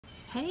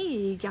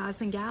Hey guys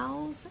and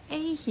gals,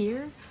 A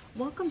here.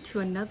 Welcome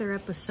to another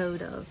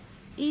episode of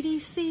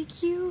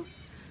EDCQ.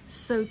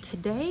 So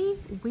today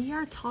we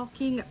are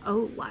talking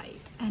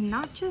Olight, and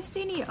not just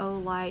any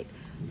Olight,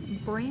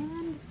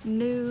 brand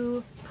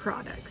new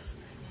products.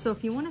 So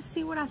if you want to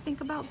see what I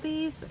think about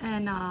these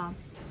and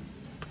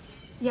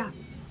yeah,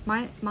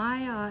 my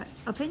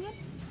opinion,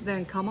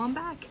 then come on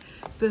back,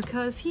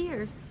 because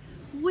here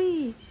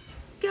we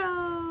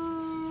go.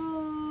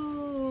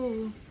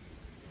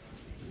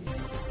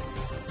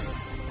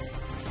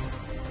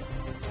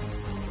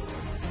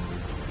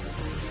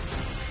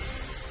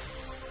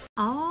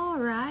 All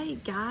right,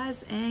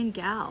 guys and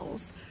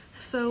gals.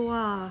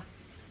 So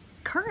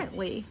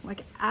currently,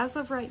 like as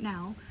of right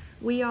now,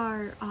 we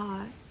are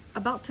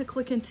about to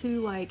click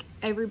into like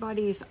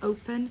everybody's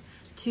open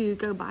to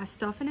go buy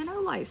stuff in an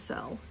Olight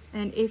sale.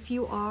 And if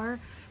you are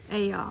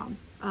a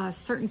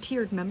certain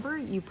tiered member,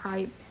 you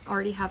probably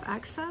already have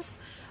access.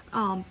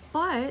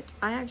 But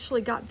I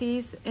actually got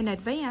these in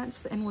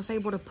advance and was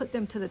able to put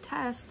them to the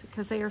test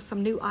because they are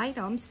some new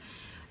items.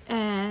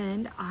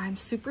 And I'm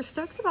super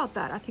stoked about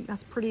that. I think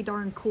that's pretty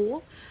darn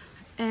cool.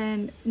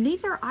 And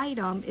neither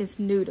item is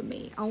new to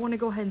me. I want to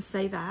go ahead and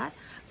say that.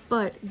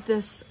 But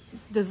this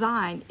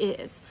design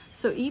is.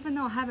 So even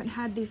though I haven't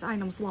had these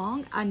items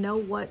long, I know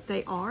what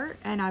they are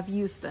and I've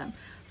used them.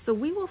 So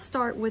we will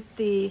start with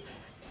the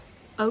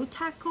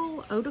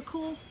Otacle.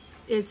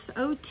 It's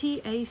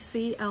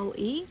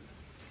O-T-A-C-L-E.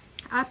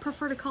 I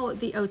prefer to call it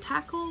the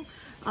Otacle,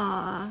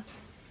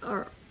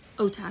 or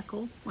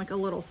Otacle, like a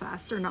little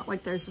faster, not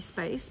like there's a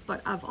space,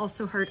 but I've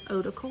also heard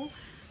Otacle.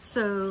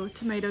 So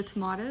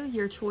tomato,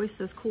 your choice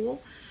is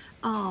cool.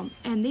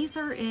 And these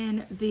are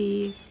in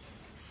the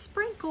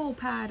sprinkle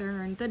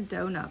pattern, the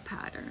donut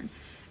pattern.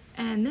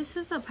 And this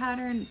is a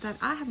pattern that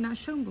I have not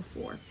shown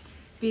before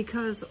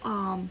because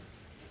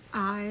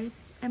I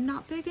am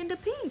not big into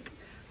pink.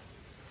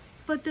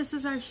 But this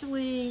is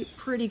actually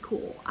pretty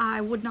cool. I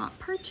would not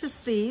purchase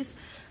these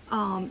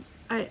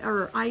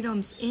or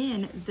items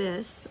in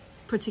this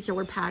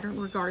particular pattern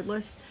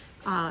regardless.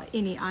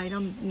 Any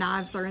item,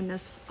 knives are in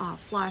this,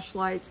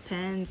 flashlights,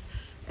 pens,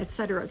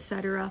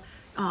 etc.,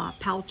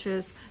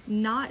 pouches.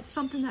 Not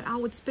something that I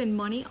would spend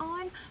money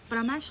on, but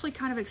I'm actually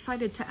kind of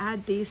excited to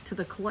add these to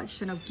the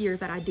collection of gear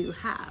that I do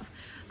have.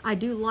 I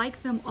do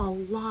like them a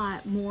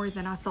lot more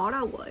than I thought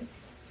I would.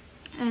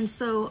 And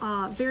so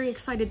very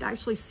excited to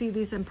actually see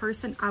these in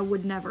person. I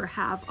would never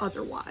have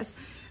otherwise.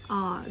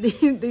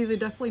 These are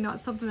definitely not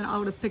something that I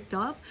would have picked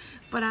up,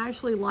 but I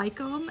actually like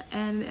them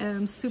and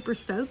I'm super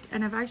stoked,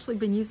 and I've actually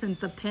been using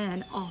the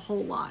pen a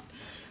whole lot.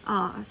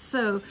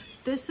 So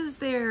this is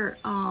their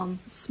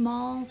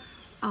small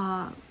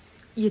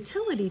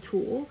utility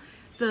tool.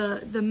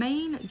 The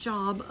main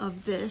job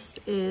of this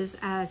is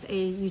as a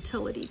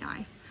utility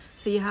knife.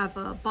 So you have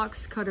a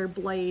box cutter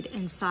blade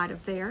inside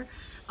of there,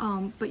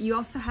 but you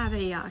also have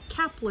a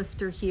cap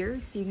lifter here,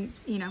 so you can,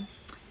 you know,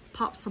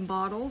 pop some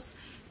bottles.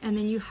 And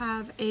then you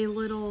have a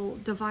little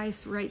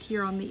device right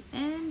here on the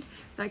end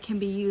that can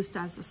be used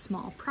as a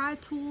small pry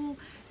tool.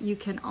 You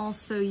can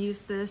also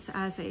use this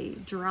as a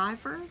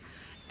driver.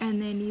 And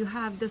then you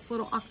have this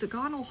little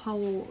octagonal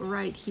hole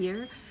right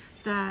here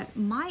that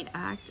might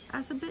act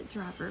as a bit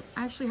driver.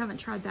 I actually haven't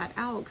tried that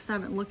out because I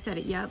haven't looked at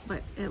it yet,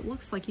 but it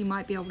looks like you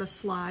might be able to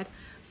slide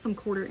some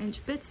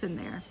 1/4-inch bits in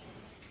there,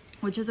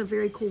 which is a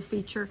very cool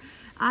feature.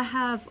 I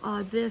have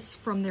this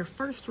from their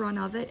first run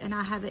of it, and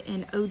I have it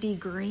in OD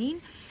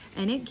green.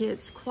 And it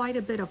gets quite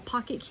a bit of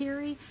pocket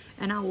carry,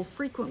 and I will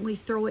frequently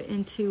throw it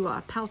into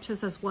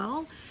pouches as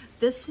well.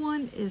 This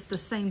one is the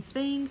same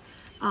thing.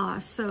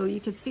 So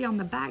you can see on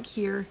the back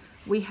here,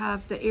 we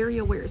have the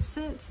area where it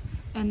sits,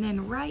 and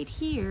then right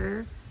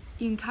here,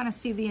 you can kind of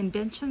see the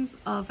indentions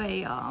of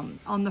a,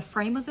 on the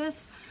frame of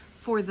this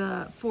for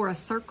a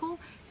circle.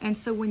 And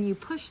so when you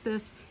push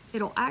this,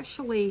 it'll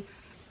actually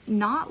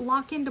not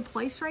lock into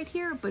place right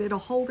here, but it'll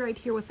hold right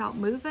here without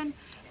moving.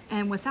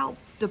 And without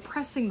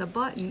depressing the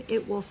button,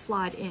 it will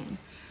slide in.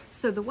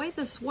 So the way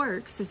this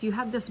works is you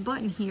have this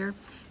button here,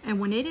 and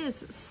when it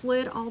is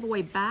slid all the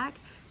way back,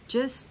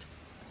 just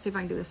see if I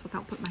can do this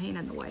without putting my hand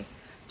in the way.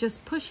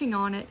 Just pushing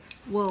on it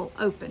will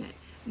open it.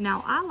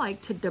 Now I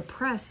like to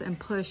depress and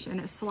push, and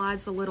it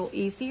slides a little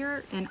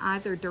easier in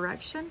either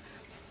direction.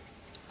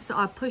 So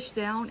I push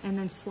down and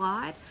then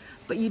slide,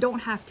 but you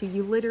don't have to.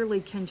 You literally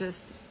can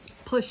just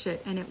push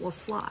it and it will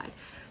slide.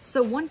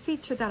 So one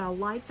feature that I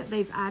like that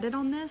they've added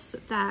on this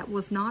that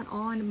was not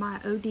on my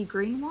OD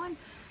green one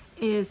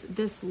is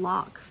this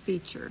lock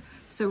feature.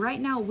 So right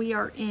now we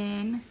are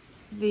in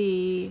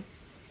the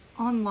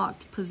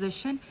unlocked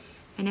position,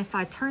 and if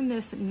I turn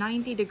this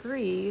 90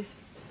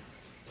 degrees,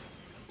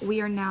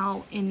 we are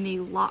now in the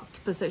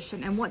locked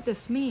position. And what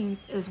this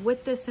means is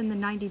with this in the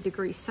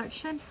 90-degree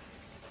section,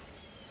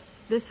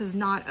 this is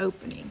not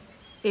opening.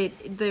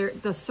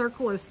 The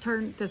circle is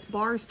turned, this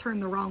bar is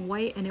turned the wrong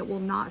way, and it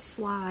will not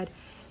slide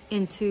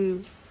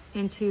into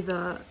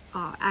the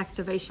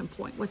activation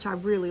point, which I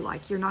really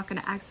like. You're not going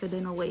to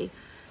accidentally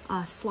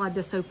slide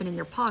this open in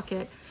your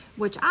pocket,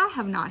 which I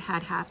have not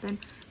had happen,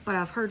 but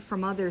I've heard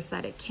from others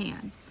that it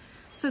can.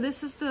 So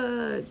this is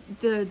the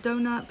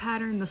donut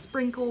pattern, the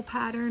sprinkle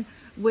pattern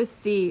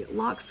with the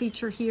lock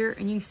feature here,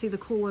 and you can see the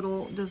cool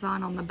little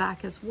design on the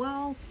back as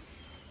well.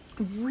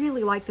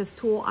 Really like this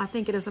tool. I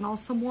think it is an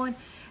awesome one,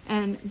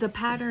 and the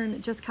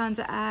pattern just kind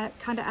of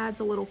adds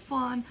a little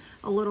fun,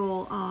 a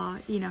little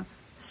you know,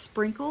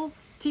 sprinkle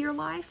to your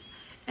life.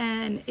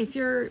 And if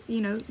you're,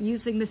 you know,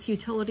 using this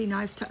utility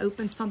knife to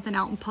open something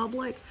out in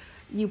public,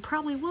 you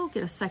probably will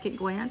get a second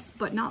glance,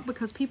 but not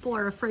because people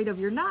are afraid of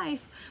your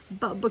knife,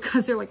 but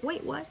because they're like,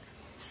 wait, what?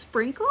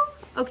 Sprinkle?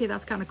 Okay,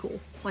 that's kind of cool.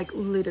 Like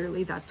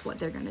literally that's what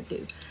they're gonna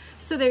do.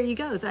 So there you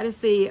go. That is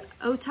the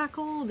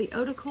Otacle, the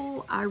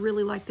Otacle. I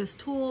really like this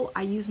tool.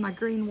 I use my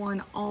green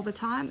one all the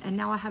time, and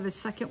now I have a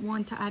second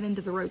one to add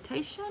into the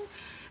rotation.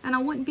 And I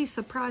wouldn't be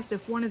surprised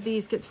if one of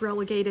these gets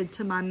relegated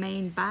to my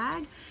main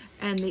bag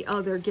and the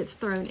other gets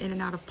thrown in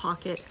and out of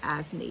pocket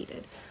as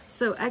needed.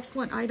 So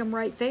excellent item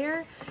right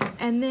there.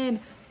 And then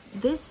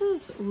this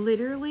is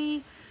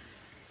literally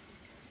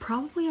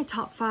probably a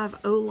top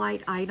 5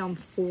 Olight item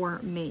for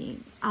me.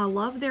 I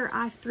love their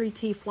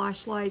i3T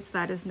flashlights.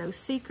 That is no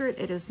secret.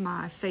 It is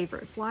my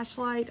favorite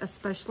flashlight,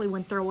 especially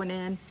when throwing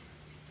in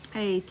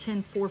a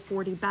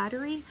 10440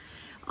 battery.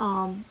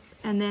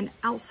 And then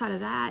outside of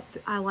that,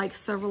 I like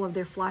several of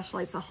their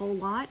flashlights a whole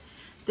lot.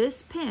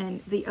 This pen,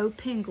 the O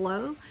Pen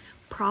Glow,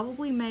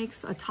 probably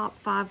makes a top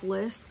 5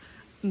 list,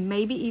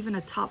 maybe even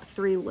a top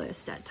 3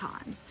 list at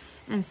times.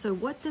 And so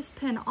what this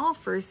pen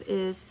offers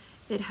is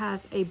it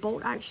has a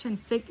bolt action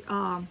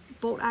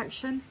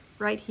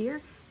right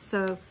here.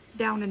 So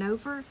down and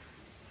over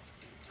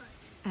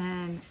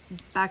and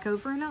back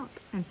over and up.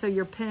 And so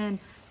your pen,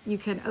 you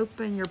can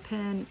open your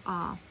pen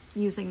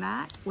using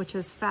that, which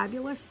is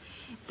fabulous.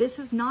 This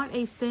is not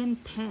a thin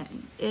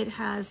pen. It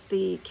has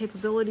the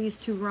capabilities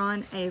to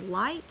run a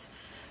light,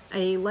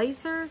 a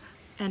laser,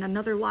 and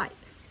another light.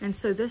 And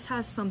so this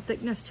has some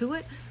thickness to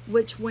it,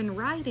 which when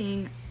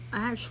writing,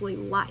 I actually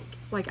like.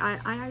 Like I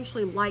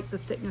actually like the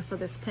thickness of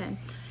this pen.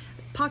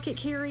 Pocket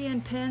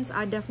carrying pens,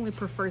 I definitely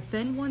prefer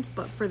thin ones,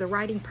 but for the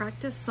writing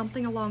practice,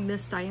 something along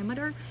this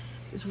diameter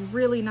is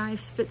really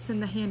nice, fits in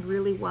the hand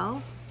really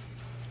well.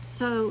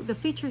 So the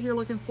features you're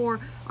looking for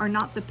are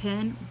not the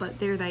pen, but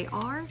there they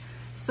are.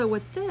 So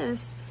with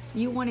this,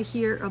 you want to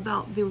hear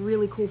about the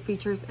really cool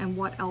features and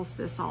what else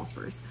this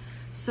offers.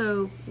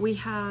 So we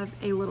have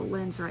a little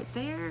lens right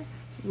there.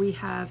 We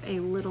have a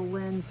little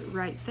lens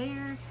right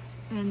there.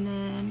 And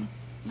then,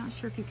 not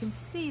sure if you can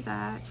see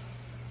that,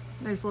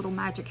 there's a little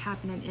magic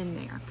happening in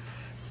there.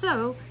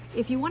 So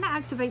if you want to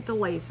activate the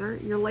laser,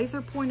 your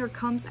laser pointer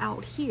comes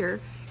out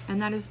here,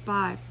 and that is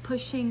by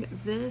pushing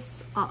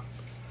this up.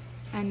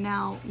 And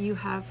now you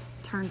have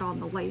turned on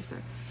the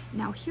laser.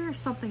 Now here's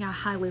something I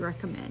highly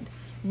recommend.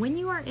 When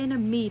you are in a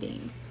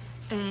meeting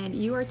and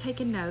you are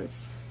taking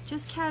notes,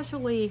 just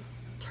casually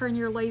turn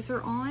your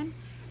laser on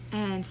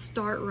and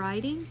start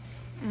writing,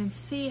 and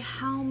see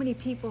how many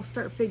people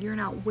start figuring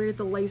out where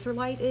the laser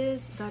light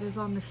is that is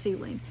on the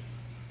ceiling.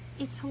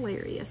 It's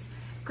hilarious.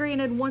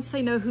 Granted, once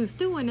they know who's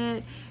doing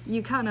it,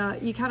 you kind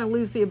of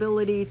lose the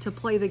ability to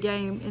play the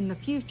game in the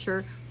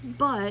future,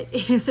 but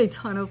it is a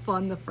ton of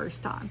fun the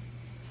first time,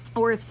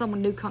 or if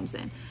someone new comes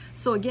in.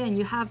 So again,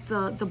 you have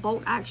the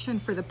bolt action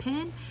for the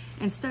pen.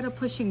 Instead of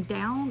pushing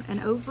down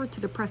and over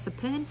to depress a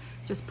pen,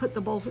 just put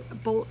the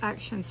bolt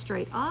action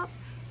straight up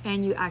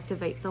and you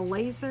activate the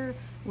laser,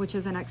 which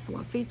is an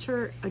excellent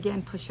feature.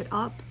 Again, push it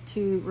up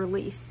to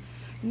release.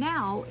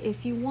 Now,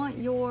 if you want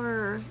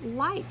your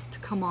light to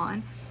come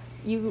on,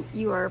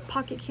 you are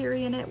pocket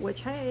carrying it,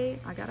 which, hey,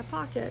 I got a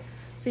pocket.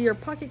 So you're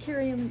pocket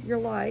carrying your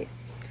light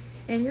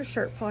in your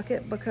shirt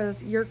pocket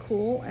because you're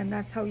cool and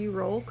that's how you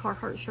roll.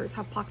 Carhartt shirts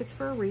have pockets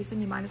for a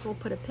reason. You might as well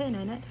put a pin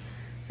in it.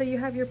 So you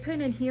have your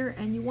pin in here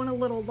and you want a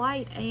little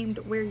light aimed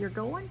where you're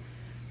going.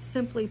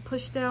 Simply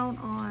push down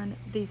on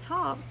the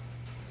top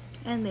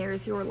and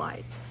there's your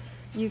light.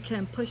 You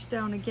can push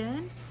down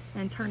again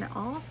and turn it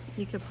off.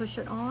 You can push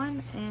it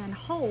on and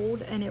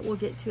hold and it will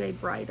get to a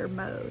brighter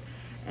mode.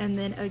 And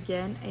then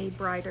again, a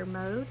brighter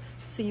mode.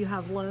 So you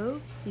have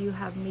low, you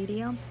have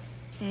medium,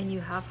 and you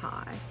have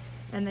high.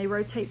 And they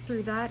rotate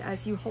through that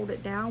as you hold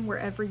it down.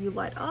 Wherever you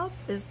let up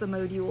is the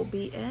mode you will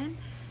be in.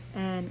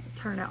 And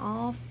turn it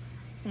off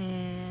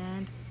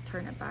and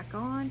turn it back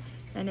on.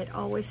 And it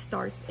always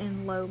starts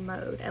in low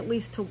mode, at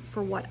least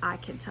for what I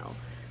can tell.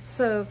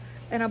 So,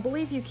 and I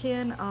believe you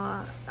can,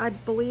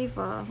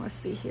 let's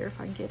see here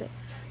if I can get it.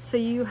 So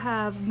you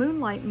have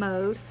moonlight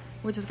mode,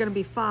 which is gonna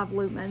be 5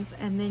 lumens,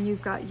 and then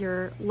you've got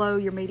your low,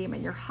 your medium,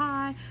 and your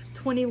high,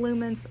 20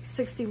 lumens,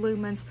 60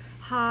 lumens.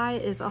 High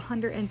is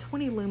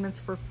 120 lumens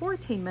for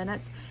 14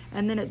 minutes,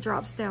 and then it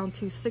drops down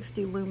to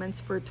 60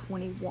 lumens for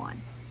 21.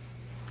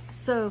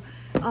 So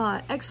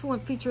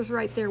excellent features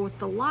right there with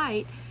the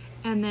light.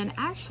 And then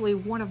actually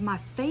one of my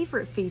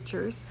favorite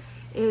features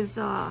is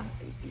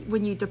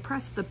when you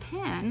depress the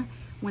pen,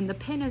 when the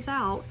pen is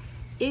out,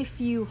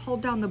 if you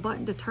hold down the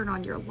button to turn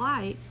on your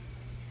light,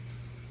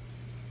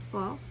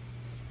 well,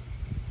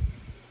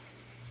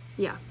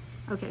 yeah,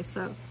 okay,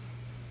 so,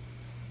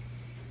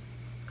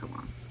 come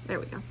on, there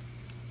we go.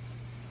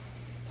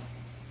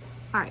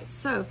 All right,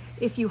 so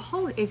if you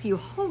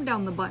hold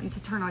down the button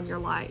to turn on your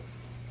light,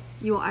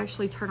 you will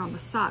actually turn on the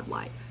side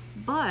light.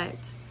 But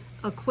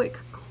a quick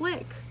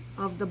click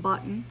of the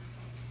button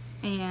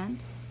and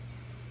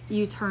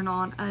you turn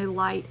on a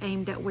light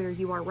aimed at where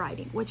you are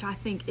writing, which I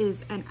think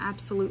is an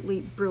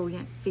absolutely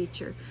brilliant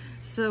feature.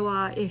 So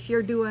if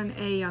you're doing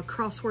a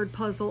crossword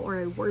puzzle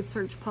or a word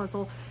search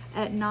puzzle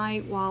at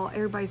night while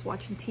everybody's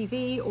watching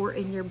TV or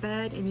in your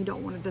bed and you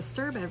don't want to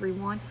disturb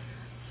everyone,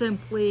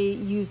 simply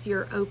use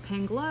your O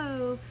Pen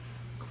Glow,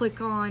 click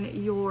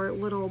on your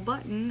little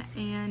button,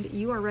 and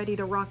you are ready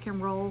to rock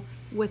and roll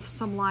with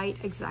some light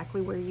exactly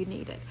where you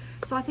need it.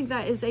 So I think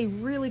that is a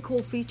really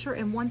cool feature,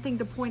 and one thing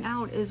to point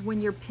out is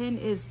when your pen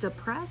is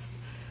depressed,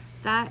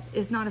 that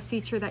is not a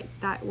feature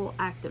that will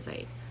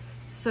activate.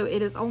 So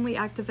it is only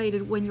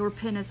activated when your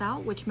pen is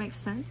out, which makes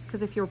sense,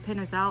 because if your pen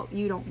is out,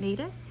 you don't need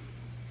it.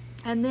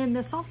 And then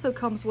this also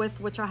comes with,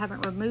 which I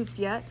haven't removed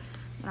yet,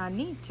 and I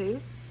need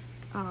to.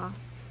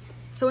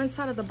 So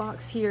inside of the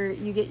box here,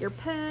 you get your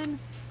pen,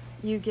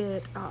 you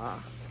get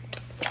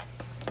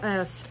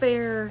a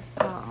spare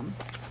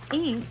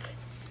ink,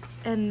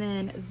 and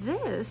then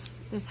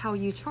this is how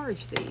you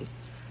charge these.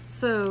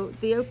 So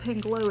the O Pen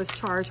Glow is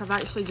charged. I've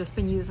actually just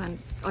been using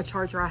a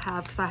charger I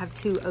have because I have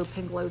 2 O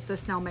Pen Glows.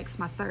 This now makes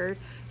my 3rd.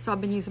 So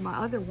I've been using my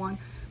other one.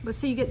 But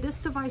so you get this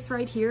device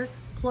right here,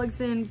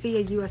 plugs in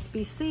via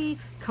USB-C,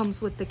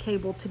 comes with the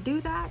cable to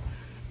do that.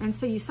 And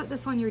so you set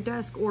this on your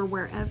desk or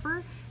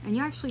wherever, and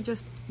you actually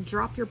just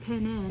drop your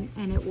pen in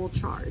and it will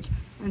charge.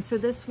 And so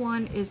this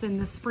one is in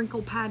the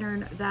sprinkle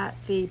pattern that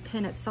the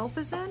pen itself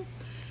is in.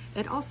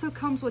 It also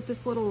comes with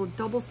this little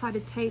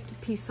double-sided taped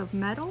piece of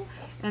metal,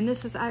 and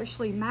this is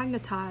actually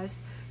magnetized,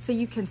 so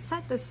you can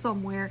set this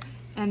somewhere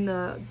and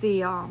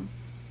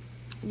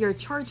your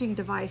charging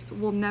device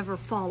will never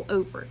fall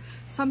over.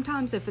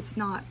 Sometimes if it's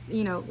not,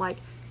 you know, like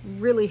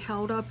really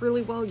held up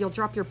really well, you'll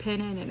drop your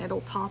pen in and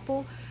it'll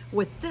topple.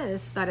 With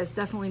this, that is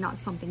definitely not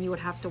something you would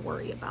have to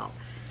worry about.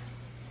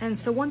 And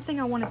so one thing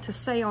I wanted to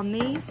say on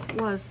these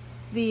was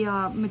the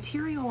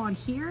material on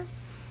here.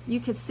 You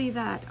could see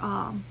that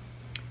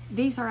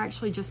these are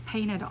actually just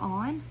painted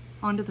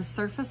onto the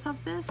surface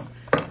of this.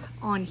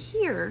 On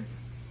here,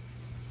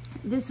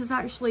 this is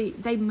actually,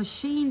 they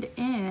machined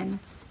in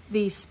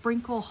these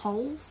sprinkle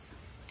holes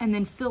and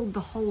then filled the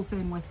holes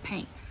in with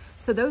paint.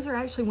 So those are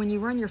actually, when you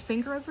run your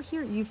finger over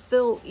here, you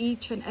fill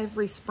each and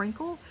every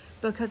sprinkle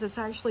because it's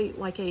actually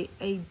like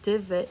a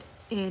divot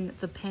in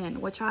the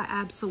pen, which I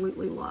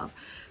absolutely love.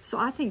 So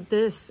I think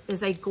this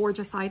is a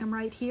gorgeous item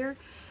right here.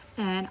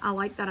 And I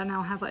like that I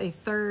now have a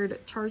 3rd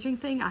charging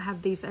thing. I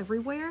have these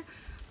everywhere.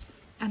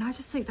 And I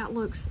just think that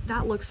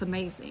looks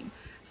amazing.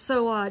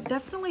 So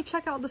definitely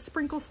check out the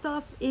sprinkle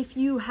stuff. If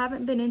you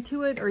haven't been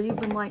into it or you've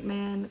been like,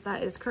 man,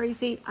 that is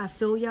crazy, I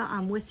feel ya,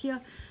 I'm with ya.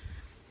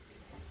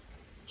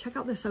 Check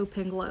out this O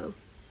Pen Glow.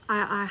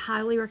 I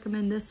highly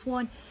recommend this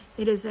one.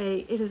 It is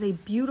a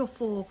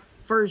beautiful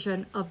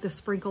version of the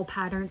sprinkle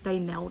pattern. They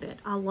nailed it.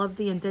 I love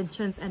the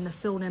indentions and the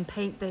filled in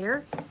paint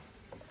there.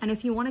 And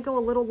if you want to go a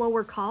little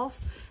lower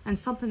cost and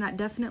something that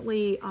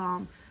definitely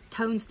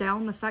tones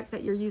down the fact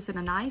that you're using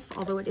a knife,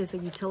 although it is a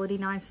utility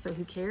knife, so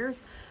who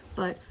cares?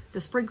 But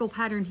the sprinkle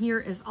pattern here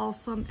is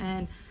awesome.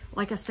 And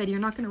like I said, you're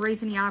not going to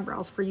raise any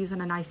eyebrows for using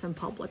a knife in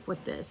public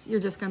with this. You're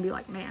just going to be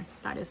like, man,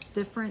 that is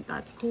different.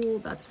 That's cool.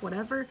 That's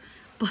whatever.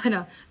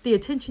 But the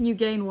attention you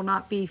gain will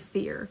not be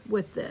fear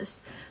with this.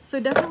 So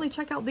definitely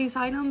check out these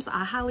items.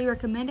 I highly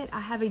recommend it.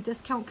 I have a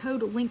discount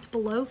code linked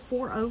below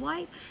for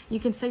Olight. You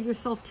can save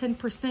yourself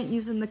 10%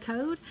 using the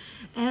code.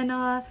 And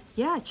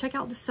yeah, check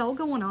out the sale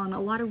going on. A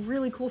lot of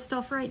really cool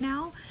stuff right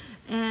now.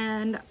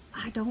 And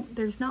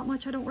there's not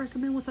much I don't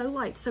recommend with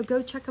Olight. So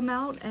go check them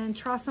out and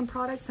try some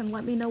products and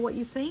let me know what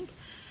you think.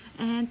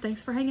 And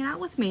thanks for hanging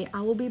out with me.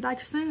 I will be back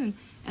soon.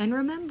 And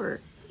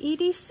remember,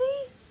 EDC.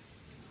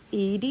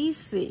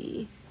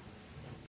 EDC.